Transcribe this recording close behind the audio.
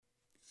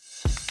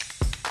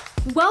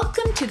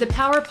Welcome to the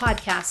Power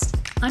Podcast.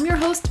 I'm your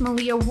host,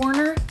 Malia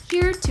Warner,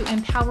 here to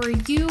empower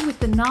you with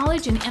the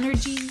knowledge and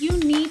energy you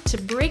need to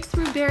break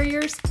through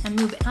barriers and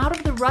move out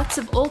of the ruts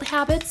of old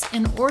habits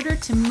in order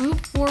to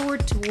move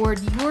forward toward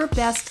your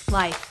best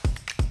life.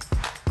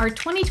 Our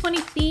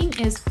 2020 theme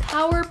is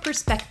Power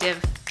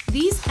Perspective.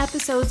 These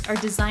episodes are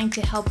designed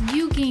to help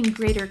you gain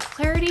greater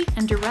clarity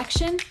and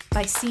direction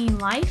by seeing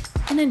life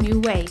in a new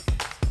way.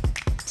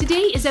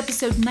 Today is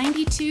episode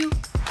 92,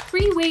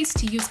 3 Ways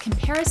to Use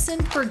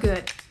Comparison for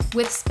Good,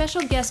 with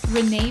special guest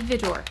Renee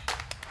Vidor.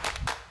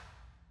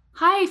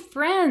 Hi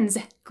friends,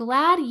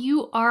 glad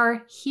you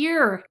are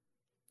here.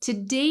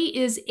 Today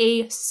is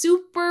a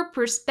super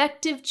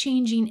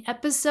perspective-changing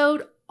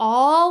episode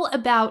all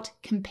about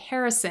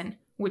comparison,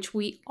 which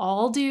we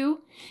all do.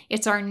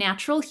 It's our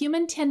natural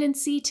human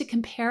tendency to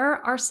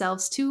compare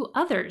ourselves to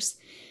others.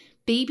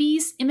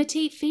 Babies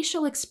imitate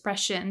facial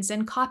expressions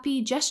and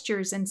copy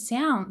gestures and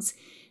sounds.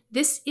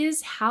 This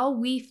is how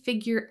we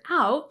figure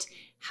out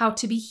how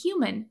to be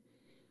human.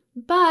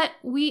 But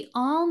we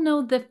all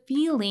know the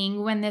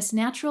feeling when this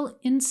natural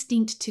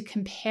instinct to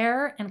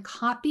compare and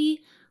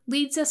copy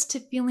leads us to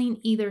feeling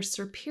either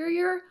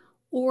superior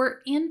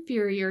or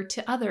inferior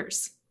to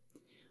others.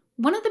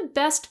 One of the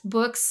best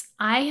books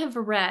I have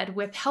read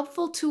with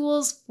helpful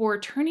tools for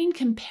turning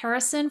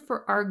comparison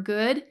for our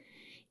good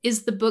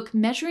is the book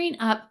Measuring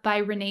Up by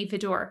Renee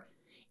Vidor.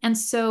 And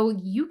so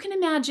you can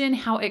imagine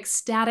how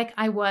ecstatic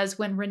I was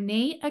when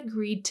Renee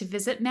agreed to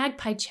visit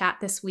Magpie Chat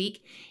this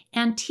week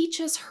and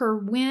teach us her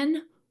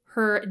WIN,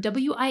 her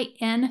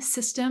WIN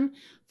system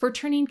for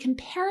turning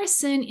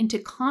comparison into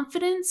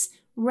confidence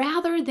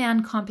rather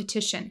than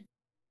competition.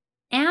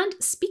 And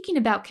speaking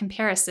about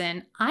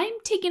comparison, I'm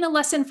taking a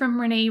lesson from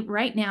Renee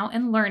right now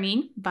and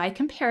learning, by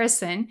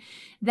comparison,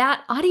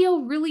 that audio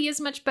really is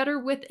much better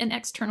with an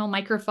external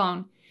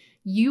microphone.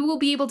 You will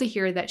be able to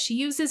hear that she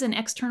uses an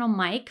external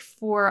mic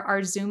for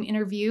our Zoom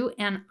interview,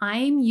 and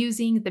I'm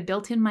using the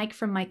built-in mic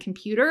from my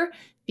computer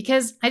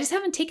because I just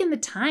haven't taken the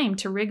time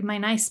to rig my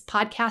nice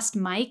podcast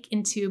mic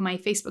into my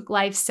Facebook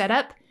Live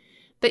setup.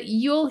 But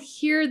you'll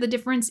hear the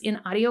difference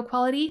in audio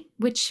quality,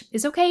 which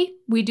is okay.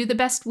 We do the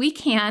best we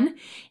can.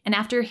 And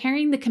after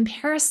hearing the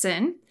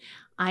comparison,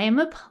 I am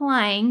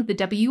applying the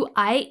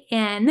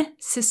WIN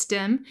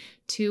system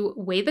to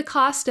weigh the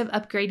cost of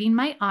upgrading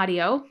my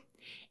audio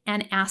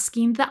and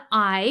asking the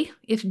I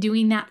if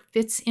doing that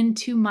fits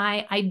into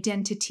my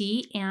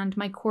identity and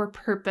my core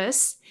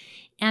purpose,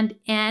 and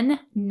N,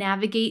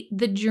 navigate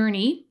the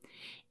journey.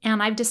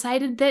 And I've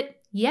decided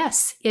that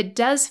yes, it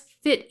does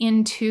fit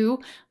into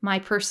my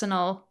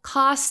personal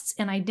costs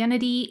and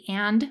identity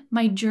and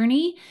my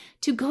journey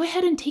to go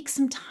ahead and take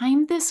some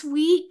time this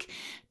week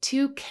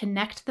to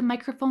connect the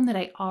microphone that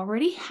I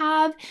already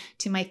have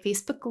to my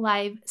Facebook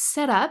Live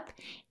setup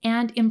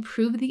and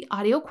improve the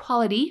audio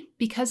quality,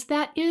 because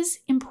that is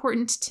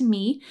important to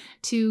me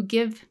to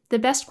give the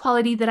best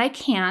quality that I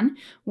can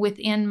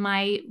within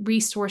my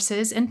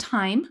resources and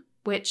time,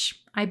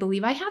 which I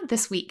believe I have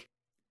this week.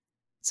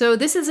 So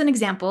this is an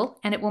example,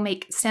 and it will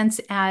make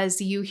sense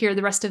as you hear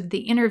the rest of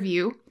the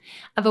interview,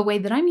 of a way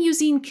that I'm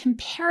using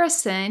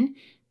comparison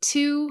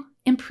to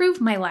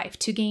improve my life,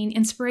 to gain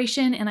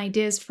inspiration and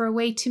ideas for a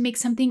way to make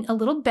something a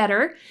little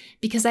better,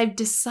 because I've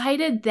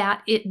decided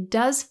that it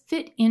does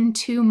fit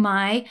into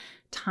my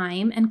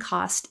time and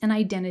cost and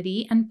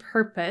identity and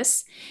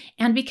purpose,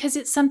 and because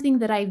it's something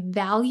that I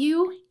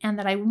value and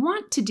that I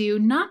want to do,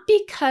 not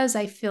because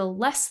I feel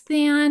less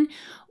than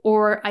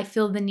or I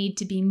feel the need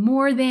to be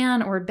more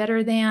than or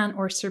better than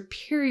or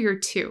superior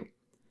to.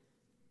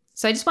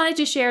 So I just wanted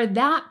to share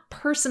that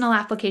personal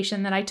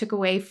application that I took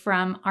away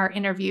from our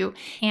interview.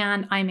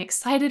 And I'm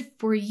excited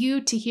for you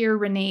to hear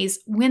Renee's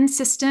WIN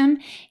system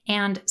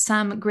and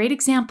some great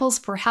examples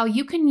for how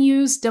you can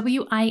use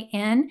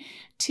WIN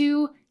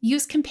to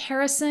use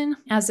comparison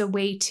as a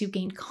way to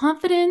gain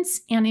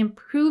confidence and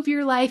improve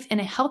your life in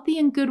a healthy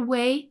and good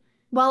way,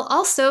 while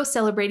also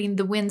celebrating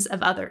the wins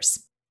of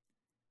others.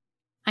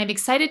 I'm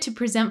excited to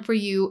present for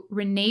you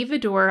Renee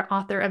Vidor,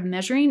 author of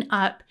Measuring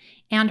Up,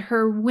 and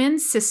her WIN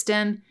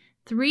system,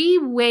 3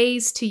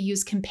 Ways to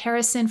Use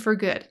Comparison for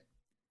Good.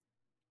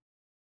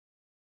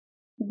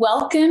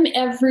 Welcome,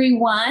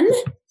 everyone,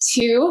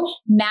 to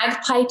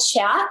Magpie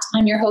Chat.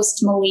 I'm your host,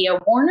 Malia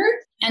Warner,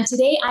 and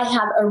today I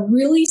have a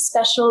really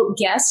special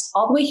guest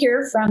all the way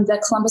here from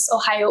the Columbus,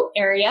 Ohio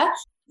area.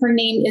 Her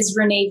name is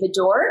Renee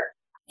Vidor,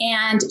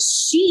 and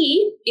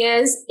she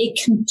is a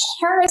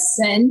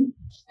comparison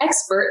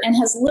expert and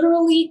has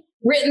literally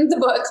written the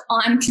book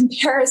on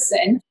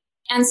comparison.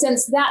 And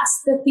since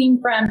that's the theme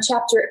from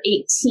chapter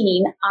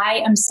 18, I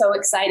am so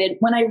excited.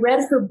 When I read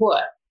her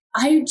book,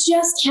 I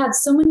just had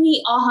so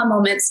many aha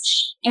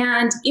moments.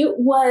 And it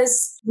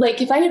was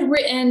like if I had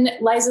written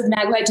Lives of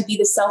Magpie to be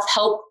the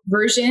self-help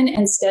version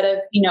instead of,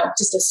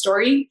 just a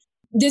story,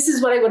 this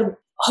is what I would have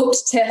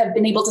hoped to have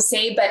been able to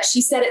say, but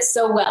she said it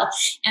so well.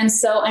 And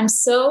so I'm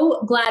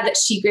so glad that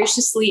she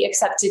graciously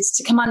accepted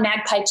to come on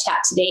Magpie Chat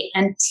today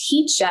and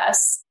teach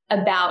us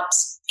about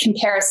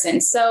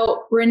comparison.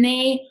 So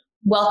Renee,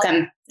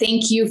 welcome.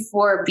 Thank you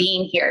for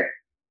being here.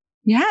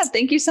 Yeah,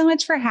 thank you so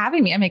much for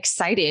having me. I'm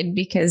excited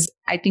because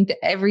I think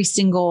that every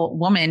single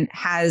woman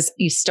has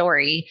a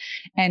story,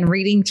 and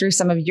reading through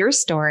some of your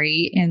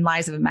story in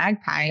Lies of a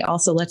Magpie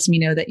also lets me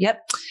know that,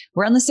 yep,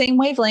 we're on the same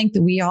wavelength.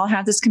 We all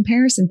have this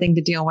comparison thing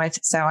to deal with.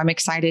 So I'm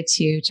excited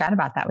to chat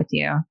about that with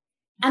you.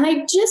 And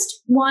I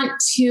just want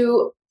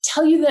to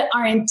tell you that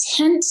our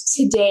intent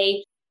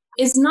today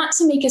is not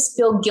to make us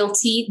feel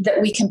guilty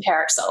that we compare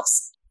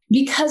ourselves,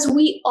 because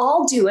we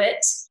all do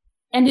it.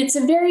 And it's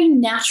a very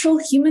natural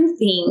human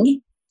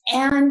thing.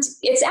 And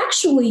it's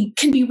actually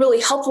can be really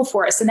helpful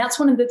for us. And that's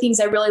one of the things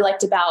I really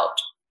liked about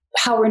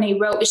how Renee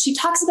wrote, is she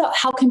talks about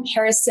how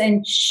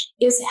comparison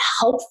is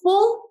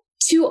helpful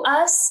to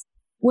us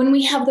when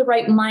we have the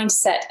right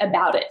mindset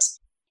about it.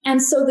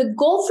 And so the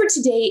goal for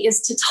today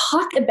is to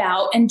talk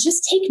about and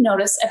just take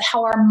notice of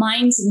how our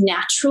minds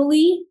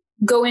naturally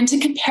go into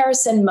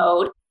comparison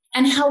mode,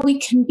 and how we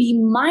can be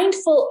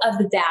mindful of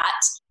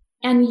that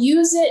and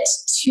use it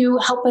to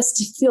help us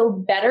to feel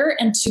better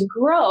and to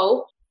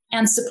grow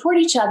and support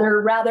each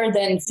other, rather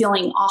than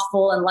feeling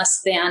awful and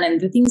less than,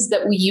 and the things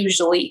that we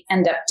usually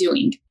end up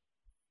doing.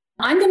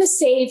 I'm going to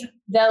save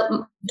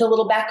the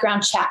little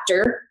background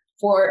chapter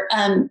for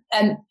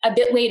a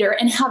bit later,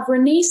 and have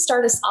Renee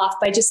start us off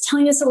by just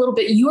telling us a little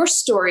bit your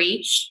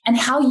story and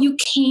how you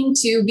came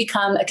to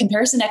become a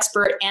comparison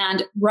expert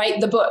and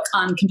write the book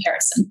on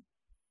comparison.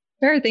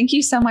 Sure. Thank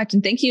you so much.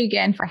 And thank you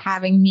again for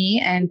having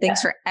me. And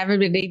thanks for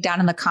everybody down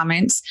in the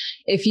comments.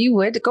 If you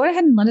would, go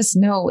ahead and let us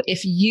know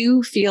if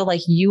you feel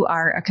like you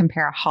are a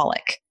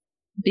compareaholic,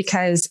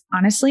 because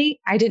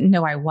honestly, I didn't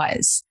know I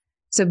was.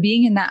 So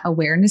being in that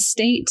awareness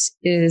state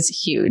is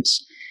huge.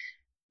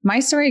 My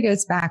story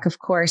goes back, of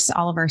course,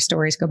 all of our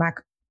stories go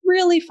back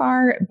really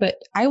far, but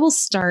I will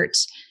start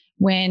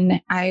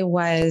when I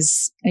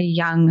was a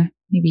young,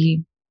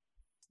 maybe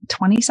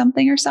 20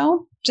 something or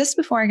so, just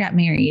before I got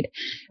married.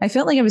 I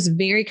felt like I was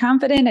very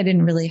confident. I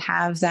didn't really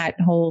have that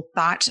whole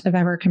thought of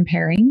ever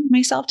comparing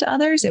myself to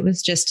others. It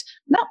was just,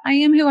 no, I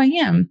am who I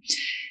am.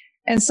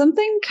 And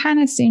something kind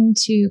of seemed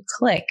to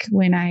click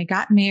when I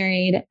got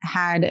married,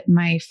 had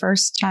my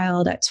first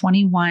child at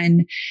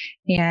 21,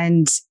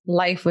 and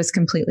life was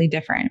completely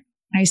different.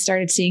 I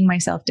started seeing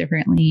myself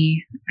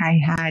differently. I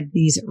had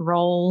these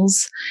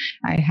roles.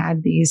 I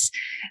had these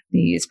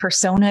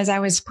personas I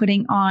was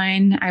putting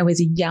on. I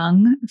was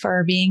young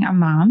for being a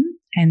mom,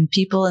 and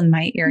people in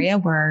my area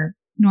were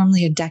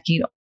normally a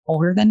decade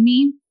older than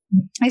me.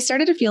 I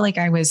started to feel like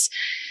I was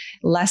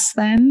less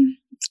than.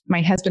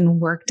 My husband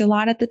worked a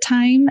lot at the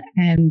time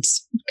and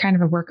kind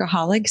of a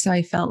workaholic. So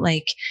I felt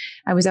like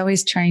I was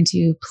always trying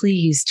to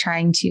please,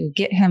 trying to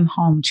get him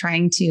home,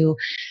 trying to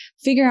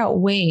figure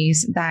out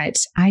ways that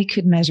I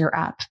could measure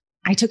up.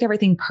 I took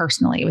everything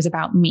personally. It was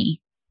about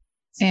me.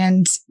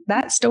 And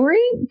that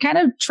story kind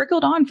of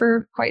trickled on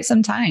for quite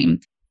some time.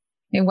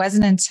 It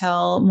wasn't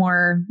until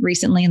more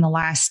recently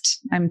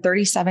I'm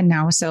 37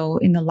 now. So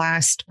in the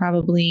last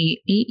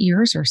probably 8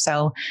 years or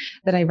so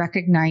that I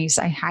recognized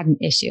I had an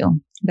issue,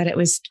 that it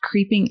was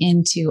creeping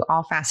into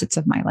all facets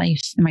of my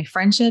life, and my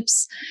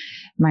friendships,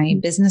 my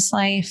business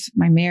life,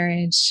 my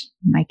marriage,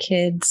 my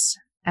kids,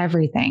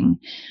 everything.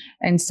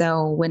 And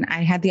so when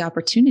I had the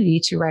opportunity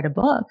to write a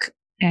book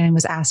and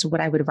was asked what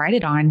I would write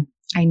it on,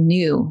 I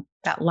knew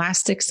that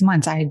last 6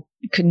 months, I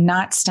could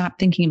not stop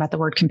thinking about the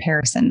word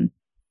comparison.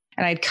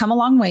 And I'd come a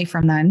long way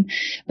from then,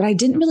 but I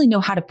didn't really know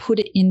how to put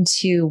it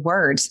into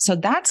words. So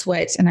that's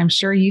what, and I'm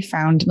sure you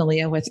found,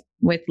 Malia, with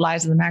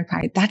Lies of the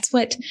Magpie, that's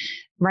what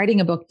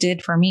writing a book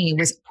did for me,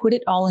 was put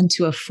it all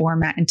into a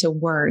format, into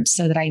words,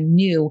 so that I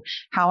knew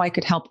how I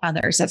could help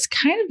others. That's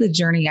kind of the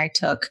journey I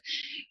took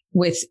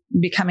with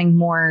becoming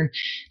more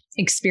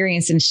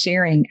experienced in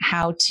sharing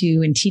how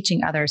to, and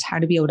teaching others how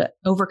to be able to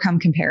overcome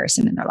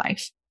comparison in their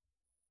life.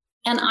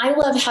 And I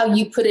love how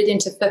you put it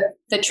into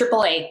the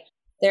AAA.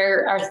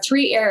 There are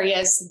 3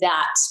 areas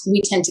that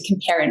we tend to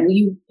compare. And will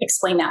you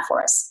explain that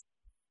for us?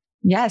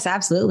 Yes,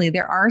 absolutely.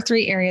 There are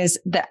 3 areas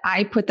that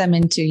I put them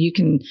into. You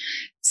can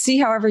see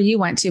however you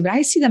want to, but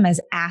I see them as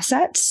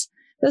assets.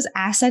 Those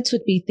assets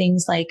would be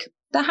things like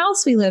the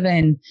house we live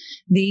in,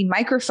 the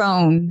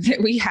microphone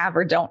that we have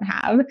or don't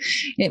have.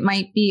 It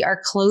might be our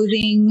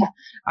clothing,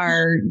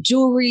 our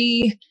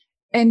jewelry.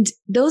 And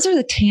those are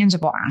the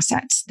tangible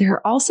assets. There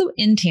are also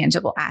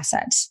intangible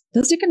assets.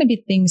 Those are going to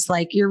be things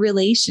like your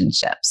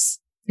relationships,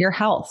 your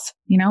health.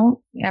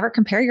 Ever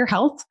compare your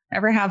health?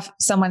 Ever have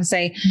someone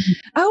say,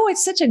 oh,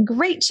 it's such a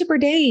great chipper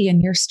day,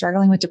 and you're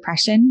struggling with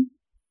depression?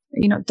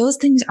 Those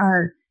things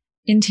are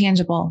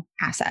intangible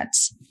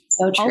assets.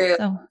 So true.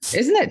 Also,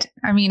 isn't it?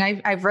 I mean,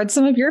 I've read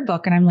some of your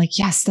book, and I'm like,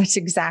 yes, that's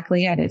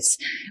exactly it.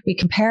 We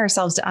compare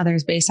ourselves to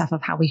others based off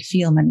of how we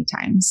feel many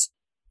times.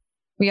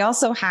 We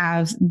also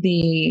have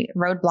the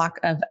roadblock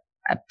of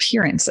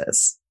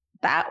appearances.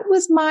 That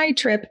was my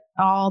trip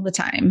all the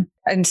time,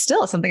 and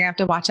still something I have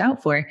to watch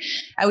out for.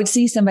 I would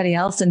see somebody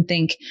else and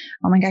think,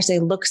 oh my gosh, they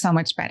look so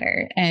much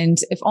better. And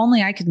if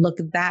only I could look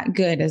that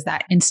good as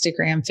that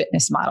Instagram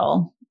fitness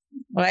model,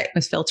 right?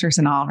 With filters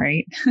and all,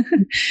 right?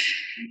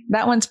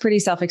 That one's pretty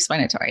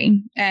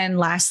self-explanatory. And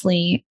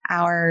lastly,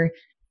 our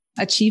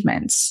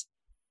achievements.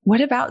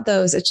 what about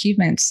those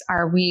achievements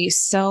are we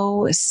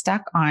so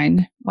stuck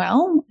on?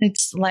 Well,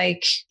 it's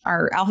like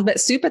our alphabet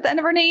soup at the end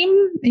of our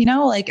name,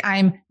 like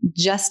I'm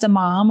just a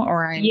mom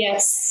or I'm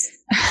yes.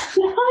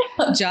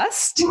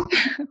 just,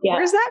 yeah.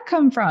 Where does that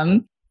come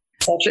from?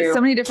 So true. So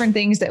many different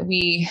things that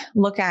we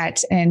look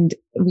at, and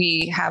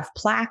we have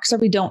plaques or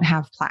we don't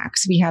have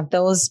plaques. We have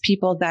those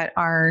people that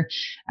are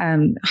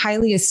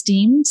highly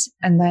esteemed,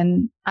 and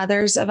then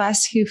others of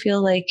us who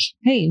feel like,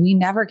 hey, we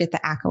never get the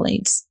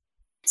accolades.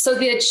 So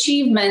the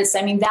achievements,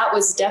 that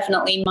was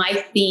definitely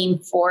my theme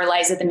for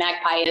Liza the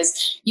Magpie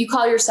is you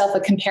call yourself a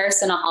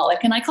comparison-aholic,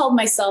 and I called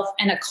myself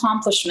an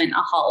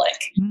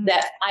accomplishment-aholic,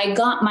 that I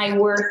got my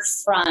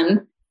worth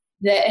from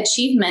the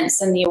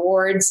achievements and the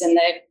awards and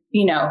the,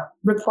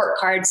 report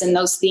cards and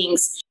those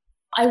things.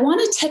 I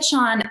want to touch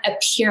on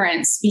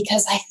appearance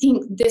because I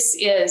think this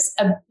is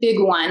a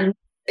big one.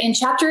 In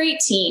chapter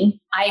 18,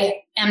 I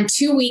am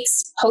 2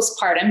 weeks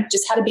postpartum,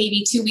 just had a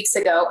baby 2 weeks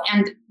ago,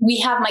 and we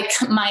have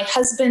my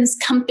husband's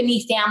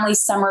company family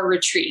summer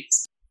retreat,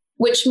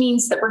 which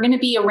means that we're going to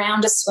be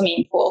around a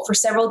swimming pool for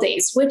several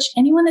days, which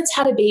anyone that's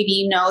had a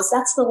baby knows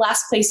that's the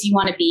last place you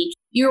want to be.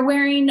 You're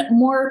wearing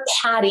more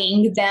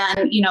padding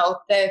than,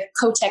 the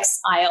Kotex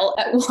aisle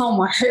at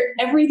Walmart.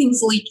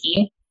 Everything's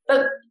leaking.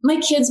 But my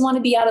kids want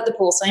to be out at the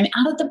pool. So I'm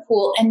out at the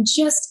pool and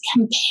just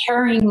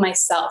comparing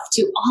myself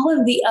to all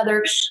of the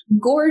other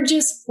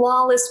gorgeous,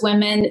 flawless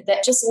women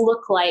that just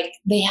look like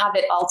they have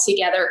it all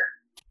together.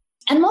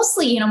 And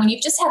mostly, when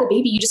you've just had a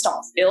baby, you just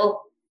don't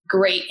feel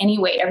great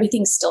anyway.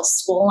 Everything's still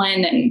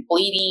swollen and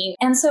bleeding.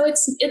 And so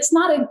it's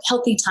not a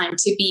healthy time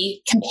to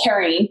be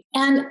comparing.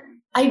 And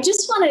I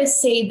just want to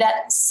say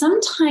that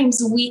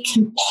sometimes we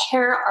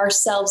compare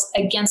ourselves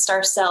against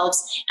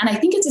ourselves. And I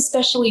think it's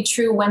especially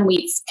true when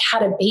we've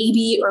had a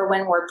baby or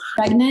when we're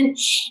pregnant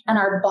and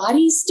our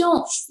bodies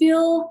don't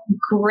feel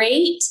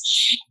great.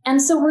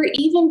 And so we're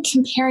even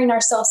comparing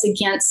ourselves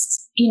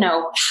against,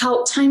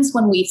 how times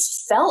when we've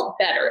felt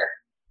better.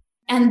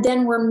 And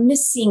then we're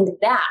missing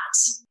that.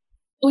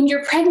 When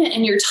you're pregnant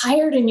and you're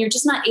tired and you're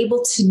just not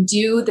able to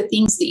do the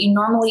things that you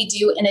normally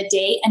do in a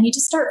day, and you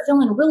just start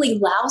feeling really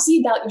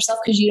lousy about yourself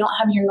because you don't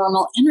have your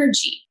normal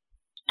energy.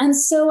 And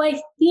so I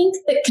think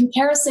that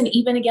comparison,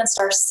 even against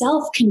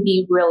ourselves, can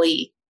be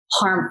really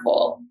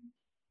harmful.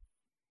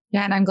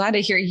 Yeah. And I'm glad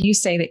to hear you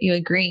say that you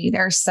agree.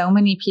 There are so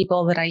many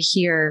people that I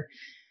hear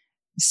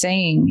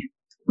saying,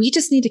 we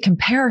just need to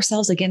compare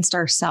ourselves against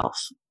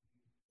ourselves.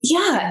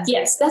 Yeah.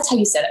 Yes. That's how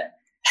you said it.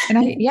 And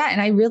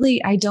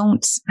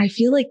I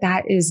feel like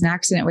that is an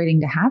accident waiting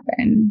to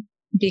happen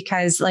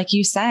because like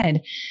you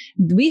said,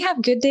 we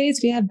have good days,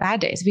 we have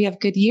bad days, we have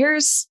good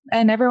years,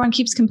 and everyone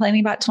keeps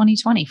complaining about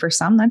 2020. For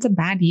some, that's a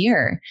bad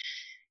year.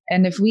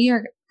 And if we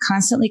are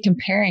constantly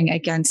comparing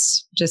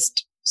against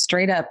just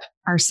straight up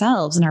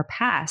ourselves and our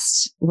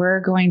past,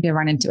 we're going to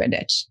run into a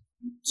ditch.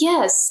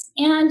 Yes.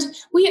 And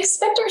we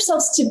expect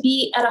ourselves to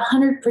be at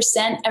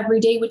 100% every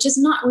day, which is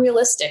not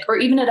realistic, or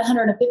even at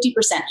 150%.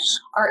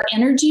 Our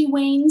energy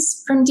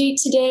wanes from day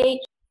to day.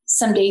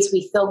 Some days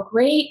we feel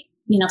great.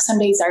 Some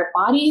days our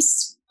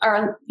bodies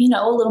are,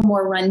 a little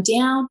more run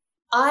down.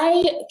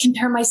 I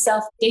compare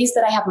myself days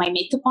that I have my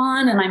makeup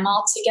on and I'm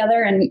all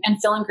together and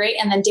feeling great.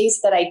 And then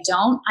days that I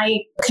don't, I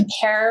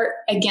compare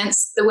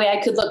against the way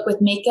I could look with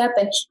makeup.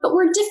 But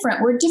we're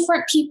different. We're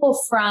different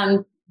people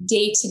from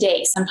day to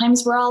day.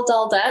 Sometimes we're all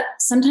dolled up.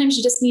 Sometimes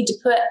you just need to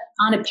put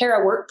on a pair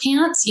of work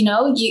pants.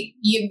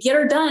 You get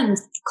her done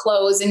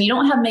clothes and you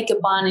don't have makeup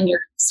on and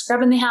you're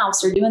scrubbing the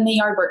house or doing the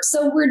yard work.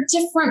 So we're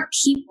different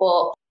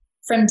people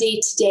from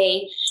day to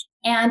day.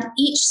 And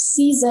each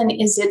season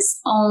is its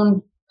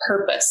own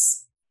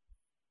purpose.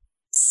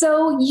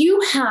 So you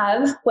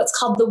have what's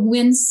called the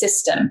WIN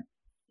system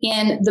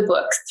in the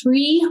book,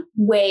 3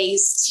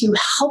 ways to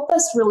help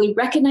us really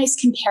recognize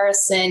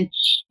comparison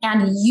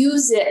and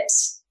use it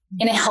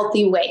in a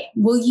healthy way.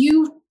 Will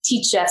you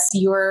teach us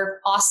your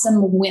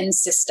awesome WIN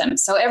system?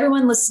 So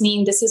everyone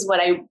listening, this is what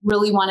I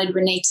really wanted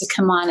Renee to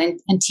come on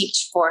and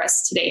teach for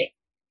us today.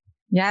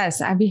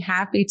 Yes, I'd be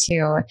happy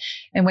to.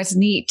 And what's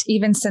neat,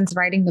 even since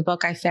writing the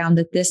book, I found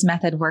that this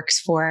method works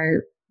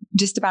for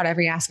just about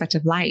every aspect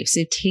of life.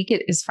 So take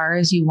it as far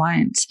as you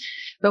want.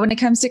 But when it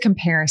comes to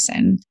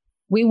comparison,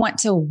 we want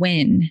to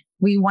win.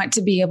 We want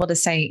to be able to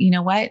say, you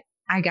know what?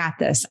 I got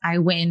this. I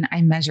win.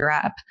 I measure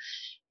up.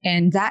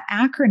 And that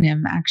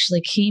acronym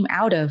actually came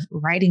out of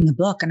writing the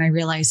book. And I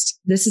realized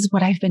this is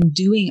what I've been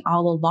doing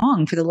all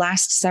along for the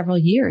last several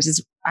years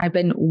is I've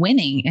been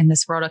winning in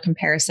this world of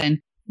comparison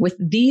with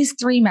these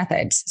 3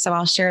 methods. So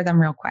I'll share them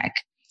real quick.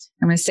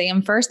 I'm going to say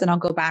them first, then I'll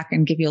go back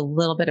and give you a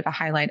little bit of a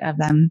highlight of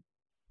them.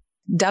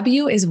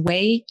 W is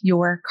weigh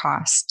your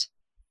cost.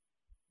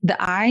 The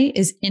I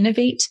is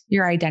innovate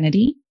your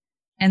identity.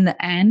 And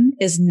the N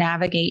is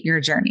navigate your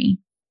journey.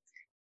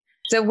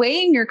 So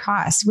weighing your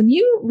costs, when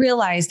you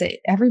realize that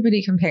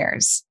everybody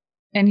compares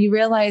and you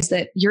realize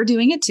that you're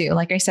doing it too,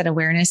 like I said,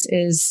 awareness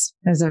is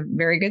a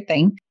very good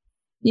thing.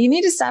 You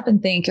need to stop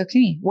and think,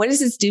 okay, what is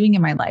this doing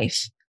in my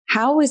life?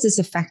 How is this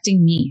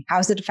affecting me? How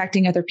is it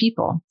affecting other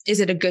people?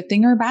 Is it a good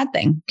thing or a bad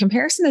thing?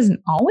 Comparison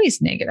isn't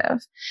always negative.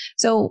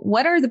 So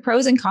what are the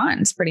pros and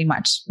cons pretty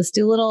much? Let's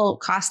do a little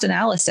cost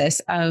analysis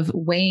of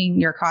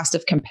weighing your cost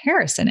of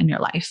comparison in your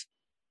life.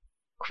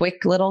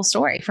 Quick little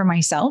story for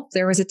myself.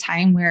 There was a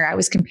time where I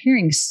was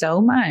comparing so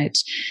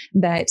much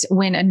that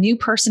when a new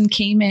person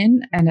came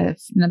in and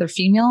another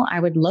female,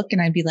 I would look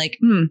and I'd be like,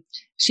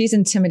 she's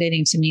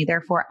intimidating to me.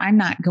 Therefore, I'm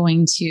not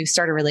going to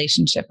start a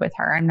relationship with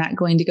her. I'm not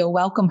going to go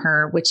welcome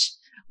her, which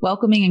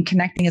welcoming and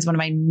connecting is one of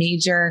my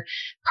major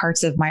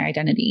parts of my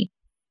identity.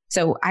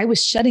 So I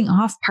was shutting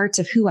off parts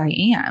of who I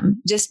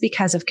am just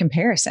because of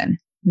comparison.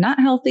 Not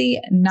healthy,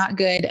 not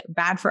good,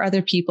 bad for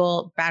other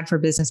people, bad for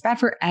business,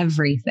 bad for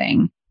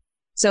everything.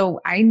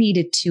 So I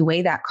needed to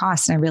weigh that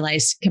cost. And I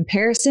realized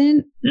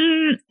comparison,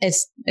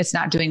 it's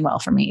not doing well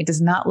for me. It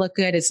does not look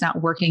good. It's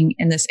not working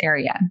in this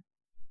area.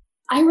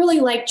 I really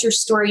liked your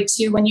story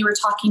too, when you were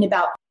talking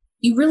about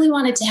you really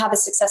wanted to have a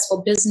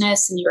successful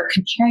business and you were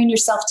comparing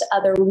yourself to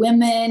other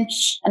women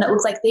and it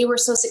looked like they were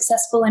so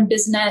successful in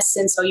business.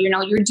 And so,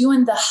 you're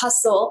doing the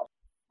hustle.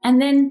 And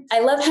then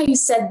I love how you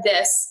said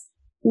this.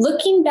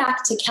 Looking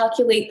back to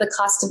calculate the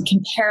cost of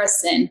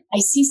comparison, I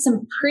see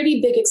some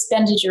pretty big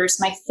expenditures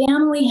my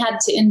family had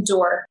to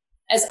endure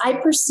as I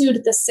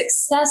pursued the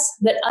success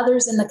that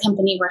others in the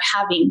company were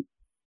having.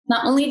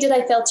 Not only did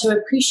I fail to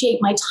appreciate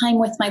my time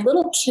with my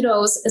little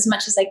kiddos as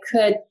much as I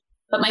could,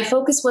 but my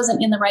focus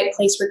wasn't in the right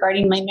place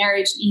regarding my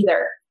marriage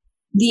either.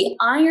 The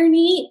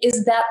irony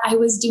is that I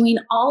was doing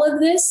all of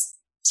this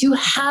to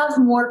have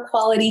more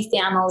quality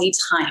family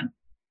time.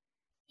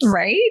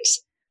 Right?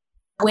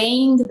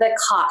 Weighing the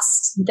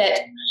cost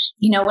that,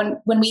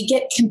 when we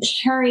get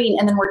comparing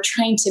and then we're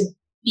trying to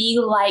be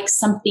like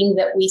something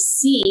that we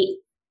see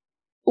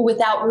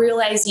without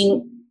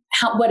realizing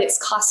what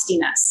it's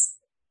costing us.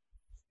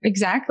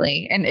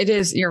 Exactly. And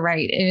you're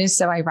right. It is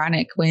so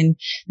ironic when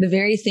the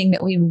very thing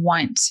that we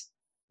want,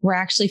 we're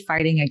actually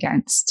fighting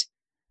against.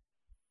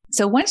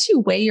 So once you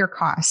weigh your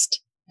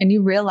cost and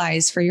you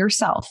realize for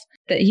yourself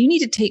that you need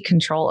to take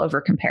control over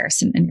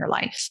comparison in your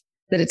life,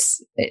 that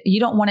you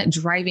don't want it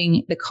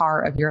driving the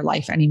car of your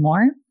life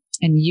anymore,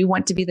 and you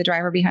want to be the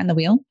driver behind the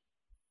wheel.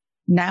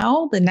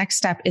 Now, the next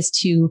step is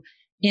to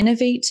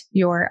innovate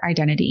your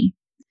identity.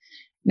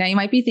 Now, you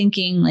might be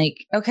thinking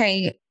like,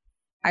 okay,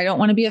 I don't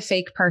want to be a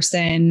fake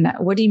person.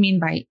 What do you mean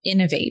by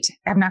innovate?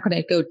 I'm not going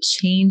to go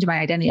change my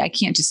identity. I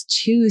can't just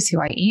choose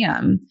who I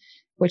am,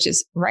 which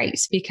is right,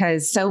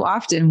 because so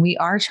often we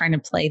are trying to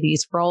play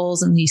these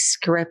roles and these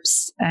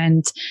scripts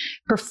and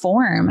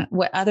perform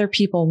what other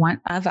people want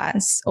of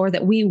us or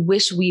that we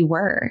wish we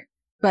were.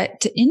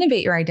 But to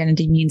innovate your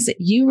identity means that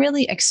you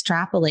really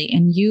extrapolate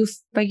and you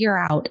figure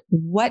out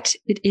what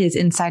it is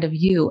inside of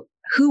you.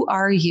 Who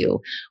are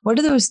you? What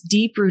are those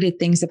deep-rooted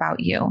things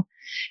about you?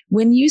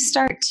 When you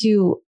start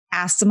to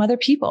ask some other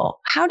people,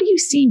 how do you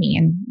see me?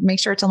 And make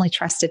sure it's only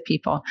trusted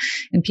people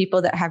and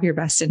people that have your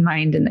best in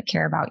mind and that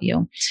care about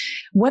you.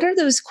 What are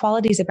those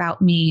qualities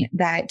about me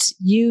that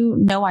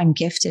I'm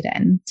gifted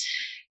in?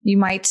 You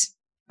might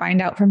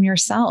find out from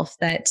yourself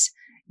that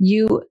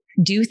you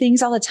do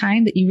things all the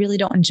time that you really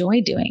don't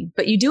enjoy doing,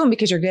 but you do them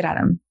because you're good at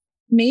them.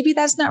 Maybe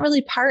that's not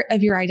really part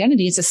of your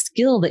identity. It's a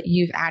skill that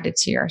you've added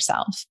to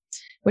yourself,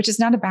 which is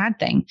not a bad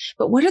thing.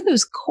 But what are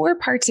those core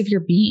parts of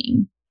your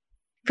being?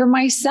 For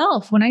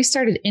myself, when I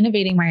started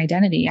innovating my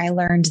identity, I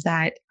learned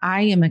that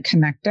I am a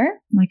connector,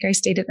 like I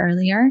stated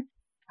earlier.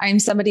 I'm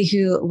somebody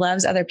who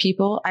loves other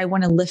people. I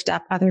want to lift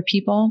up other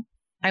people.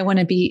 I want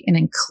to be an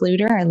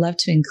includer. I love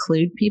to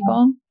include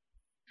people.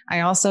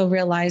 I also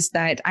realized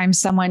that I'm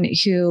someone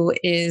who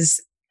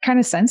is kind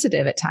of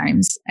sensitive at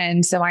times.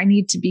 And so I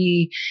need to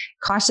be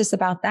cautious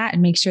about that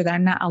and make sure that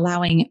I'm not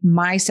allowing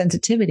my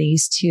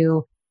sensitivities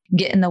to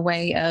get in the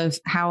way of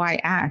how I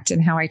act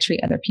and how I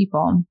treat other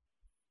people.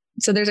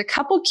 So there's a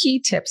couple key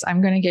tips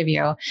I'm going to give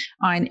you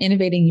on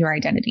innovating your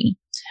identity.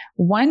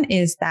 One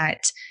is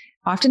that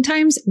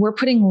oftentimes we're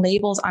putting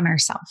labels on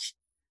ourselves.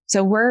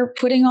 So we're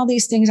putting all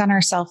these things on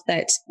ourselves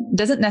that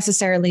doesn't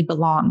necessarily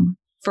belong.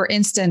 For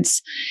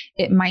instance,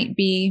 it might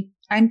be,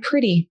 I'm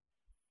pretty.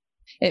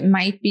 It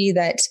might be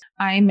that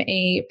I'm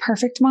a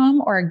perfect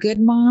mom or a good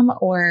mom,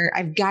 or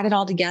I've got it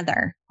all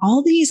together.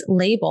 All these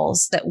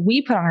labels that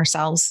we put on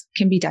ourselves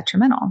can be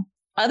detrimental.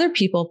 Other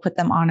people put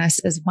them on us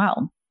as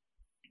well.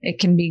 It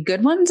can be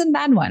good ones and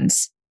bad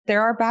ones.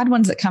 There are bad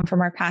ones that come from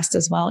our past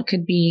as well. It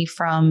could be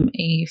from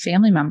a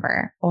family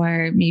member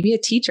or maybe a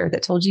teacher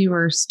that told you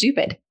were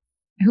stupid.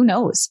 Who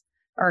knows?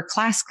 Or a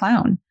class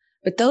clown.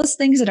 But those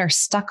things that are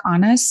stuck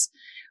on us,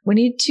 we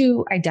need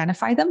to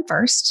identify them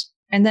first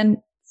and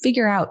then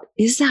figure out,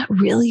 is that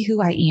really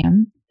who I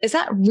am? Is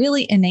that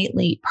really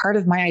innately part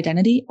of my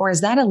identity? Or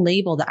is that a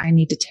label that I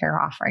need to tear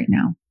off right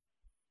now?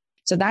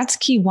 So that's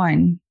key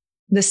one.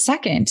 The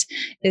second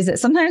is that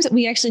sometimes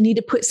we actually need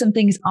to put some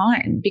things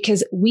on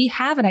because we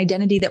have an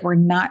identity that we're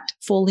not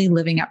fully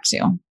living up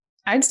to.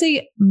 I'd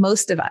say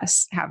most of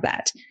us have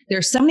that. There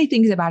are so many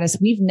things about us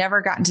we've never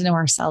gotten to know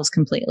ourselves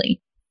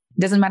completely.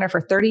 It doesn't matter if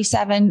we're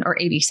 37 or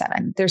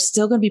 87. There's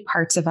still going to be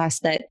parts of us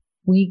that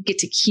we get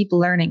to keep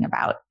learning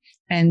about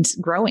and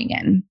growing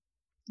in.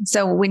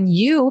 So when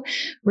you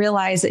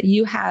realize that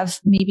you have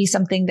maybe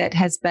something that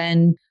has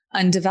been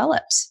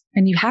undeveloped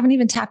and you haven't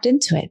even tapped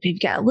into it, but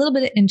you've got a little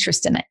bit of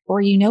interest in it,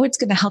 or you know it's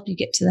going to help you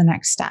get to the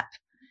next step,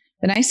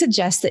 then I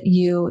suggest that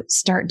you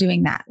start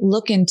doing that.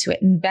 Look into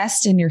it,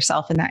 invest in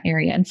yourself in that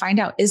area and find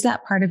out, is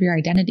that part of your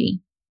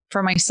identity?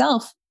 For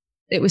myself,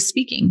 it was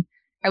speaking.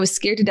 I was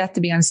scared to death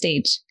to be on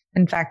stage.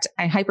 In fact,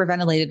 I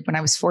hyperventilated when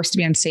I was forced to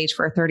be on stage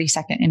for a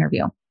 30-second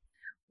interview.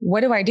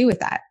 What do I do with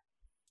that?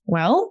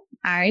 Well,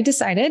 I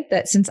decided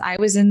that since I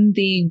was in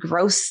the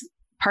growth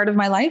part of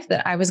my life,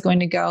 that I was going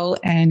to go,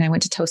 and I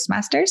went to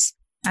Toastmasters.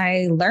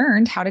 I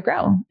learned how to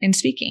grow in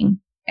speaking.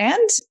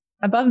 And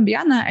above and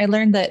beyond that, I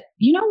learned that,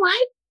 you know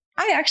what?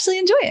 I actually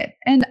enjoy it.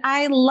 And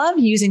I love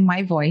using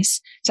my voice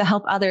to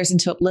help others and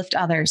to uplift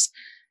others.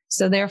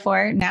 So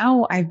therefore,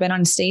 now I've been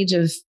on stage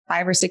of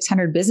 500 or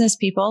 600 business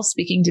people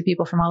speaking to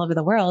people from all over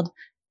the world,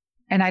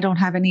 and I don't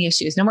have any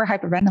issues. No more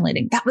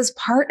hyperventilating. That was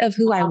part of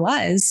who I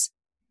was,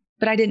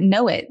 but I didn't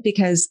know it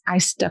because I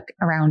stuck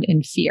around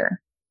in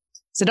fear.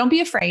 So don't be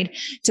afraid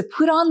to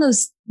put on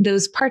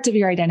those parts of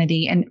your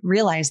identity and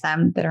realize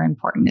them that are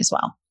important as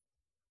well.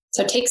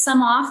 So take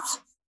some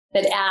off,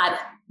 but add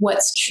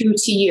what's true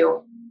to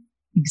you.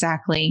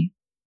 Exactly.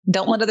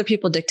 Don't let other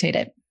people dictate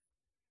it.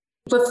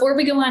 Before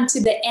we go on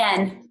to the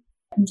end,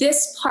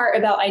 this part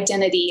about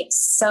identity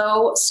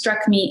so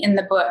struck me in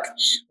the book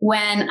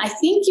when I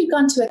think you'd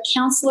gone to a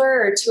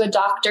counselor or to a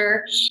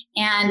doctor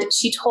and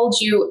she told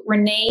you,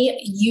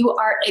 Renee, you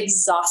are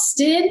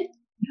exhausted.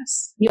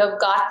 Yes. You have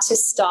got to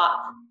stop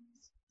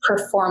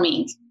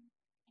performing.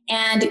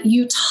 And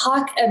you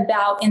talk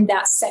about in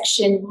that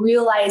section,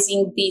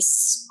 realizing these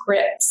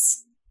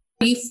scripts.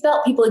 You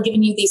felt people had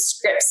given you these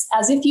scripts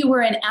as if you were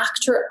an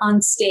actor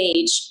on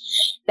stage,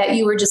 that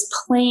you were just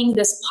playing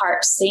this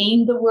part,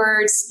 saying the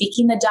words,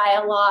 speaking the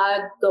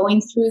dialogue,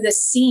 going through the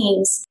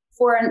scenes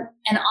for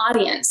an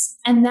audience.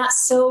 And that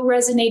so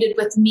resonated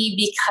with me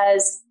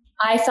because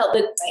I felt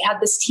that I had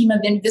this team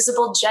of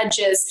invisible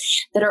judges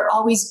that are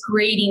always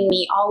grading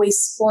me, always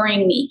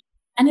scoring me.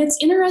 And it's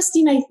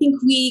interesting, I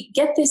think we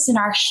get this in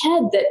our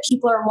head that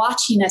people are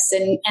watching us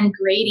and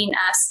grading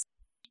us.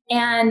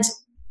 And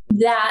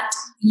that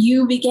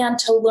you began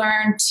to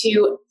learn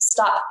to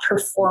stop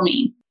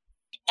performing.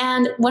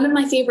 And one of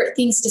my favorite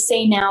things to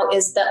say now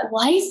is that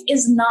life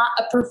is not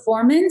a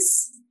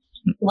performance.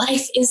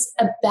 Life is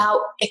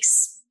about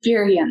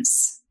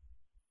experience.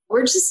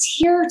 We're just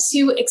here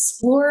to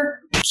explore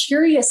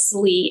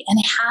curiously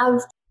and have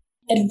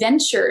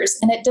adventures.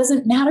 And it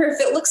doesn't matter if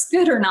it looks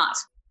good or not.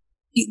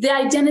 The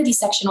identity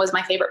section was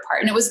my favorite part.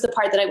 And it was the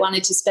part that I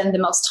wanted to spend the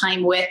most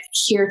time with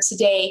here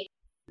today.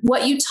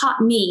 What you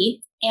taught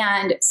me,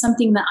 and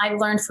something that I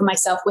learned for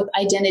myself with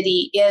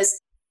identity, is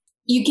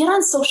you get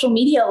on social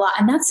media a lot,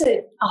 and that's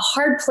a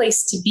hard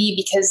place to be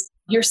because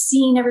you're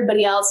seeing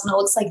everybody else and it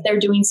looks like they're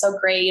doing so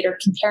great, or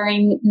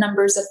comparing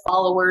numbers of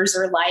followers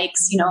or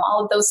likes,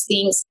 all of those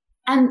things.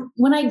 And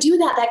when I do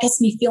that, that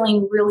gets me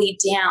feeling really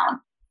down.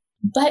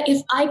 But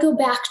if I go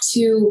back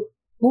to,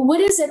 well,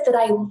 what is it that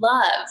I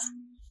love?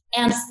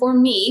 And for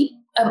me,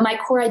 my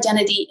core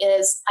identity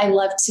is I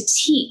love to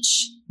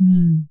teach.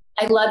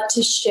 I love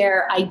to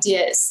share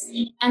ideas.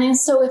 And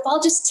so if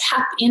I'll just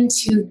tap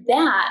into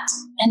that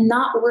and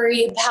not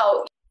worry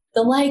about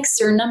the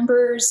likes or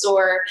numbers,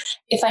 or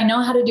if I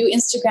know how to do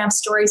Instagram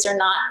stories or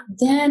not,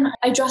 then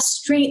I draw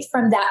strength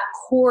from that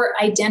core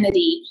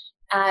identity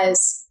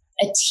as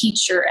a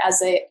teacher,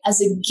 as a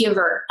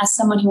giver, as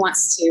someone who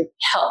wants to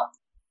help.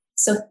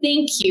 So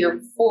thank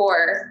you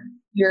for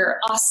your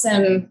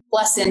awesome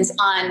lessons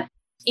on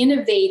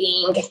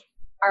innovating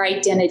our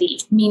identity,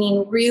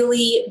 meaning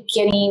really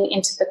getting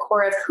into the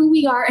core of who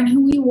we are and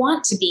who we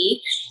want to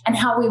be and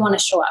how we want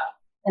to show up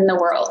in the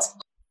world.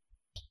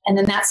 And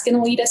then that's going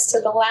to lead us to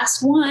the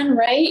last one,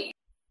 right?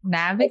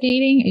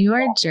 Navigating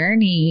your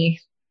journey.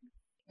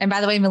 And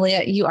by the way,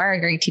 Malia, you are a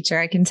great teacher.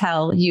 I can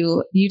tell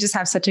you just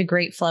have such a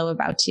great flow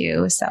about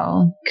you.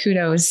 So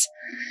kudos.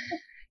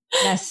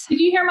 Yes.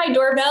 Did you hear my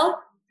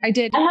doorbell? I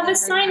did. I have a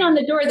sign on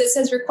the door that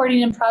says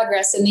recording in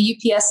progress, and the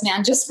UPS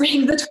man just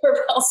rang the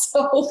doorbell.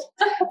 So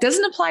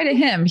doesn't apply to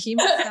him. He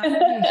must not be.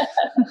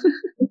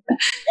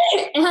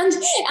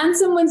 and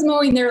someone's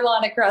mowing their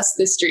lawn across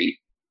the street.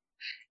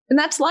 And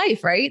that's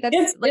life, right? That's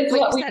it's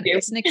what we do.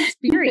 It's an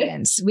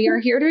experience. We are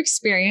here to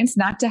experience,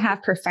 not to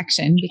have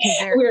perfection,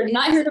 because we're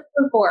not here to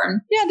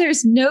perform. Yeah,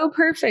 there's no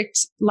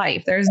perfect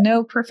life. There's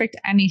no perfect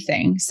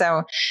anything.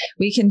 So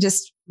we can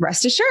just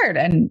rest assured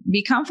and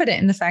be confident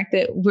in the fact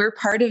that we're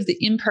part of the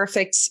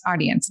imperfect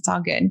audience. It's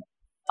all good.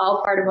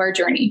 All part of our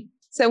journey.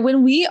 So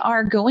when we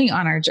are going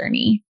on our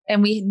journey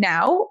and we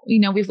now,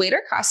 we've laid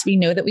our costs, we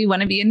know that we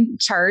want to be in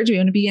charge. We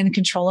want to be in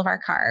control of our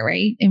car,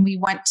 right? And we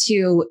want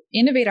to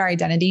innovate our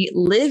identity,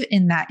 live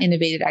in that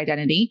innovated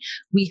identity.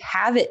 We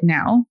have it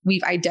now.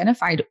 We've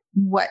identified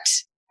what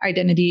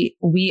identity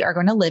we are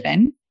going to live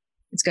in.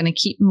 It's going to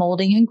keep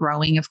molding and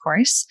growing, of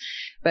course,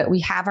 but we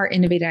have our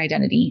innovative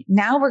identity.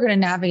 Now we're going to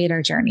navigate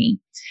our journey.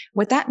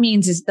 What that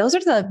means is those are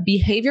the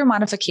behavior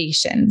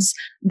modifications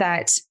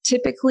that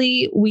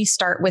typically we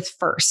start with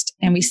first,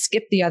 and we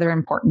skip the other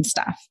important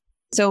stuff.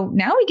 So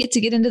now we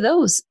get into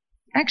those.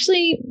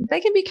 Actually, they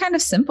can be kind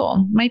of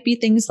simple. Might be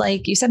things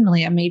like you said,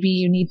 Malia, maybe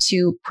you need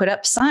to put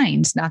up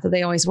signs. Not that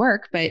they always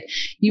work, but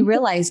you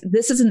realize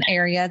this is an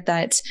area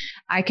that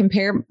I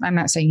compare. I'm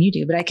not saying you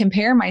do, but I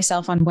compare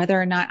myself on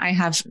whether or not I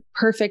have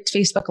perfect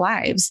Facebook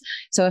Lives.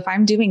 So if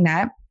I'm doing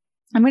that,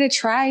 I'm going to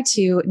try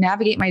to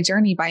navigate my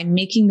journey by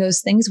making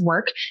those things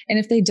work. And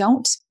if they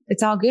don't,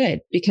 it's all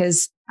good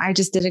because I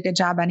just did a good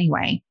job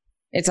anyway.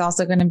 It's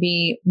also going to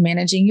be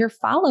managing your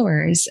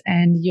followers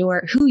and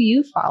who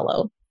you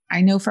follow. I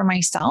know for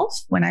myself,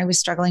 when I was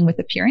struggling with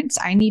appearance,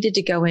 I needed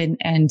to go in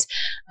and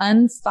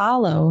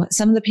unfollow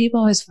some of the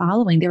people I was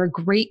following. They were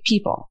great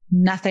people,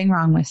 nothing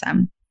wrong with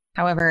them.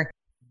 However,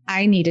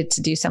 I needed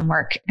to do some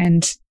work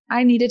and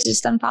I needed to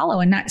just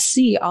unfollow and not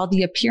see all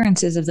the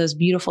appearances of those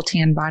beautiful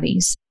tan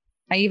bodies.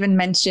 I even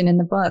mentioned in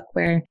the book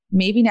where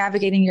maybe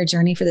navigating your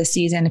journey for the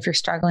season, if you're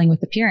struggling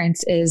with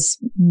appearance, is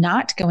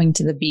not going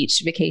to the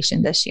beach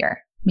vacation this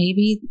year.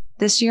 Maybe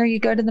this year you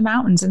go to the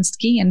mountains and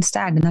ski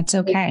instead, and that's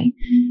okay.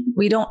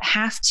 We don't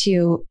have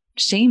to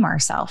shame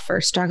ourselves for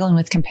struggling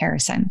with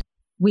comparison.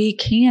 We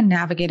can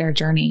navigate our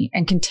journey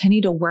and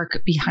continue to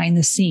work behind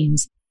the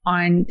scenes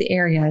on the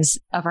areas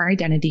of our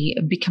identity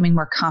of becoming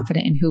more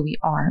confident in who we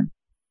are.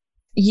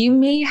 You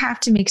may have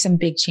to make some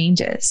big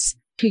changes.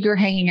 Who you're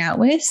hanging out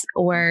with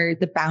or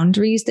the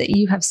boundaries that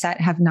you have set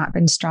have not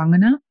been strong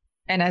enough.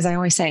 And as I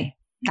always say,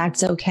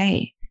 that's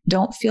okay.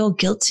 Don't feel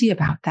guilty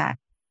about that.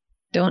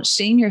 Don't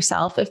shame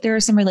yourself if there are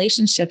some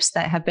relationships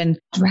that have been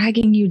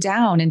dragging you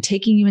down and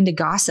taking you into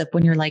gossip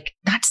when you're like,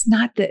 that's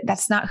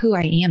not who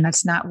I am.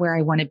 That's not where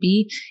I want to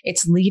be.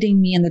 It's leading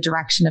me in the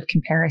direction of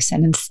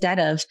comparison instead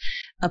of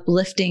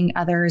uplifting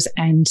others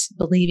and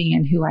believing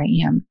in who I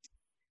am.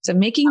 So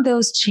making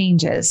those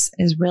changes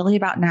is really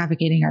about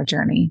navigating our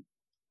journey.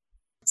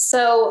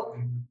 So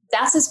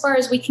that's as far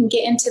as we can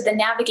get into the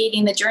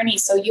navigating the journey.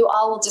 So you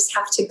all will just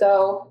have to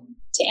go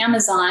to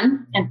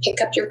Amazon and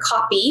pick up your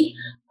copy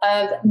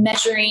of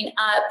Measuring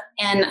Up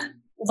and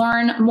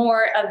learn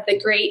more of the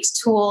great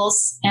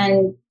tools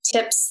and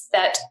tips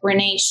that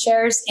Renee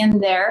shares in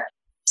there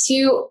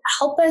to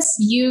help us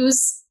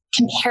use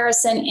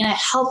comparison in a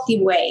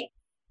healthy way.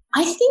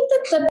 I think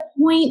that the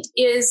point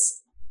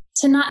is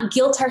to not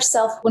guilt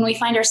ourselves when we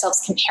find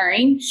ourselves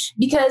comparing,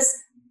 because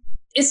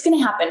it's going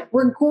to happen.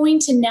 We're going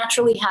to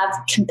naturally have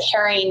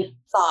comparing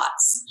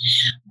thoughts.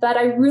 But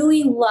I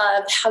really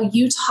love how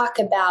you talk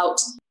about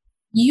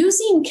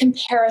using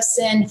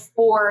comparison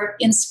for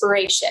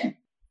inspiration.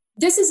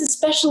 This is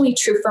especially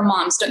true for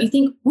moms, don't you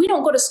think? We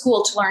don't go to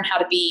school to learn how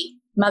to be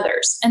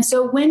mothers. And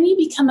so when you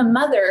become a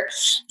mother,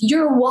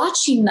 you're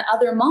watching the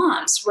other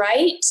moms,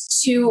 right?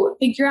 To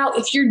figure out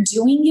if you're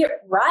doing it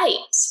right.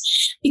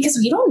 Because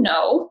we don't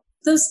know.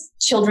 Those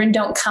children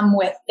don't come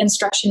with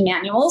instruction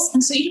manuals.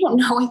 And so you don't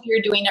know if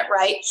you're doing it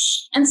right.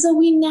 And so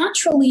we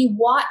naturally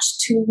watch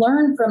to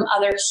learn from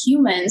other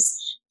humans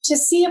to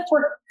see if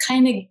we're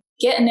kind of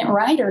getting it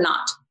right or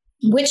not,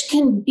 which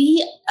can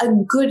be a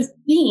good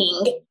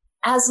thing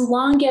as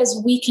long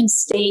as we can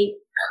stay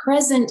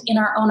present in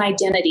our own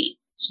identity.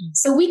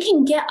 So we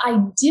can get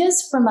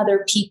ideas from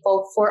other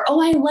people for,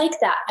 oh, I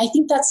like that. I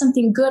think that's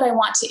something good I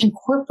want to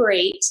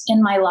incorporate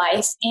in my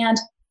life. And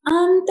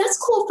that's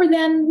cool for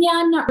them. Yeah,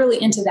 I'm not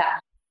really into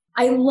that.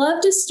 I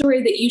loved a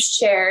story that you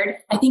shared,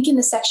 I think in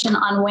the section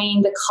on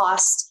weighing the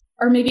cost,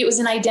 or maybe it was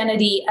an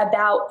identity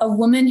about a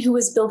woman who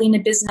was building a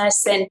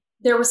business and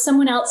there was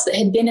someone else that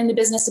had been in the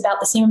business about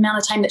the same amount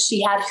of time that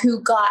she had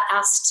who got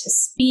asked to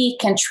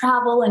speak and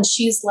travel. And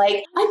she's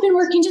like, I've been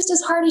working just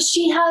as hard as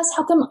she has.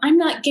 How come I'm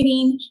not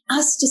getting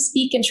asked to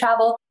speak and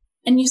travel?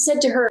 And you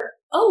said to her,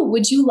 oh,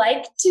 would you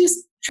like to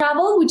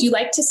travel? Would you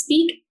like to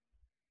speak?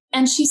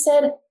 And she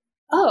said,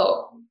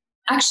 oh,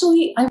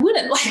 actually, I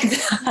wouldn't like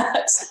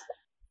that.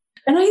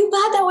 And I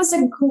thought that was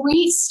a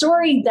great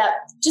story that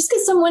just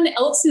because someone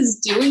else is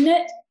doing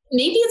it,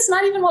 maybe it's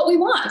not even what we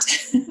want.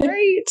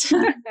 Right.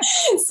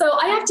 So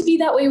I have to be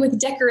that way with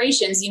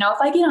decorations. You know, if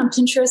I get on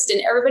Pinterest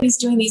and everybody's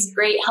doing these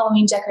great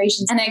Halloween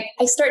decorations and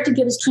I start to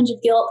get a twinge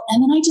of guilt,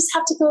 and then I just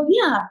have to go,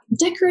 yeah,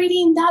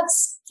 decorating,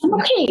 I'm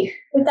okay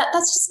with that.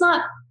 That's just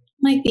not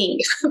my thing.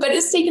 But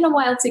it's taken a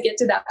while to get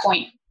to that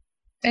point.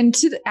 And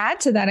to add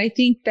to that, I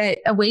think that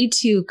a way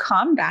to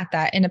combat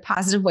that in a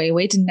positive way, a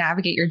way to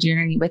navigate your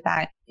journey with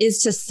that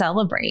is to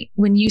celebrate.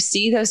 When you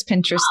see those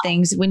Pinterest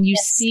things, when you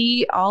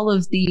see all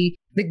of the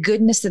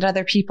goodness that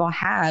other people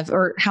have,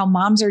 or how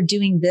moms are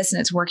doing this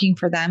and it's working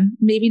for them,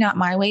 maybe not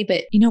my way,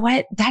 but you know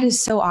what? That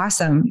is so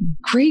awesome.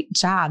 Great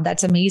job.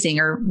 That's amazing.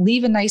 Or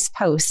leave a nice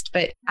post,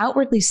 but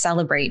outwardly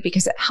celebrate,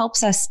 because it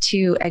helps us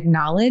to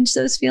acknowledge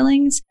those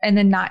feelings and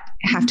then not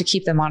have to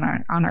keep them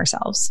on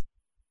ourselves.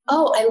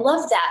 Oh, I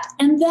love that.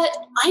 And that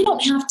I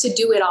don't have to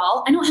do it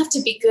all. I don't have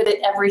to be good at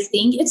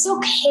everything. It's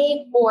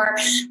okay for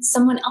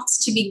someone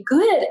else to be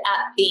good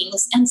at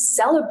things and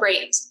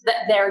celebrate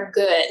that they're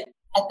good.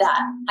 at that.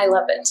 I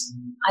love it.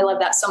 I love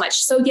that so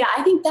much. So yeah,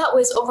 I think that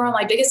was overall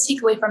my biggest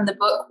takeaway from the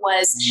book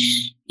was,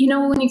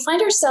 when we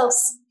find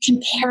ourselves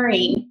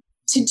comparing,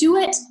 to do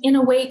it in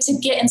a way to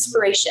get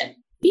inspiration,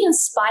 be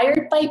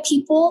inspired by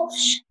people,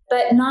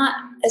 but not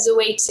as a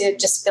way to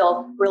just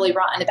feel really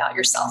rotten about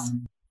yourself.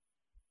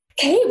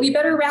 Okay, we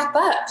better wrap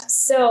up.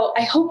 So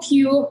I hope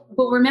you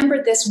will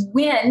remember this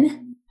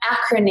WIN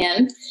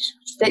acronym,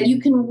 that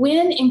you can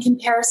win in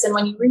comparison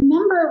when you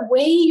remember,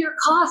 weigh your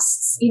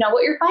costs.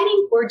 What you're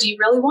fighting for, do you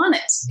really want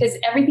it? Because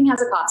everything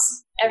has a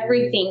cost.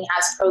 Everything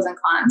has pros and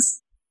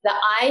cons. The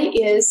I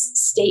is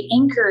stay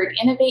anchored,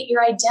 innovate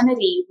your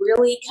identity,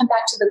 really come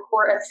back to the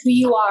core of who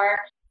you are.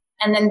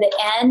 And then the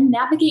N,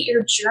 navigate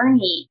your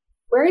journey.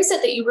 Where is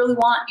it that you really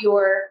want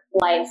your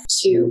life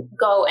to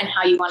go and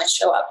how you want to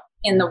show up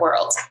in the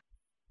world?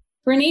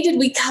 Renee, did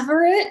we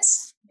cover it?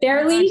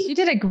 Barely? Oh gosh, you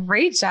did a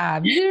great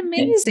job. You did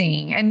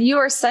amazing. And you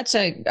are such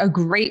a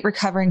great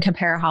recovering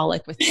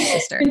comparaholic with your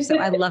sister. So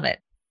I love it.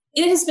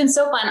 It has been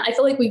so fun. I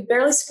feel like we've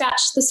barely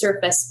scratched the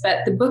surface,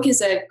 but the book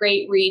is a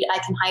great read. I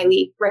can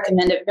highly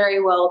recommend it.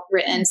 Very well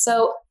written.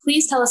 So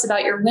please tell us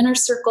about your winner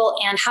circle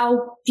and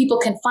how people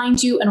can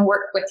find you and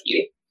work with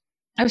you.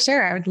 Oh,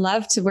 sure. I would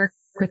love to work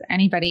with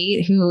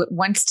anybody who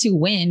wants to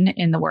win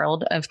in the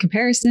world of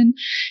comparison.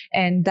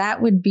 And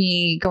that would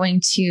be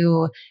going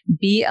to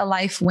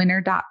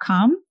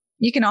bealifewinner.com.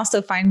 You can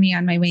also find me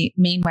on my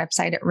main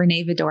website at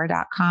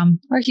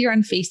reneevidor.com or here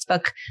on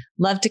Facebook.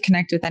 Love to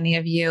connect with any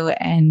of you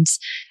and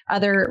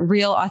other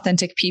real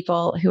authentic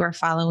people who are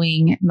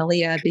following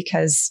Malia,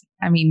 because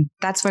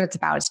that's what it's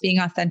about. It's being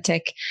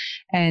authentic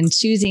and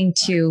choosing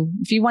to,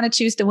 if you want to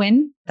choose to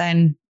win,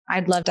 then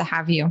I'd love to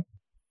have you.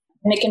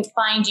 And they can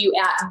find you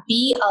at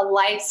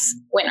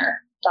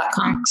bealifewinner.com.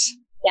 Correct.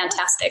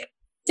 Fantastic.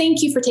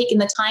 Thank you for taking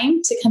the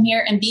time to come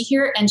here and be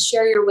here and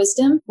share your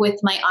wisdom with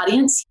my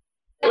audience.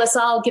 Let's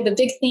all give a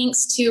big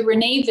thanks to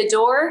Renee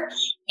Vidor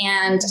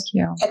and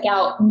check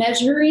out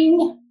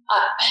Measuring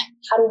Up,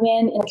 How to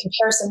Win in a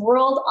Comparison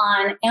World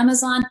on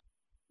Amazon.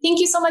 Thank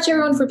you so much,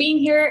 everyone, for being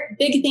here.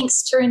 Big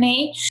thanks to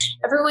Renee.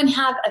 Everyone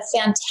have a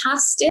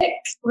fantastic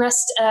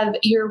rest of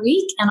your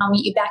week, and I'll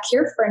meet you back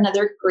here for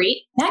another great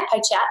Magpie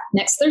Chat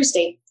next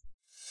Thursday.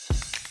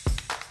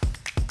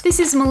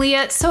 This is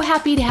Malia. So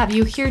happy to have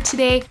you here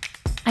today.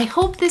 I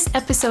hope this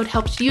episode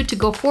helps you to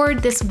go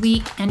forward this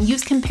week and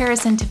use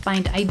comparison to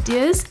find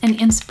ideas and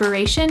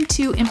inspiration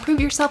to improve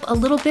yourself a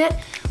little bit,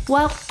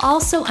 while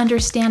also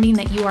understanding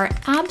that you are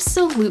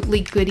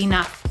absolutely good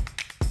enough.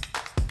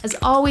 As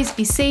always,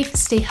 be safe,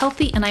 stay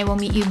healthy, and I will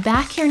meet you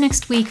back here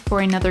next week for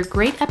another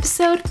great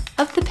episode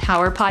of the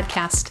Power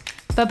Podcast.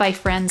 Bye-bye,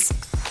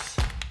 friends.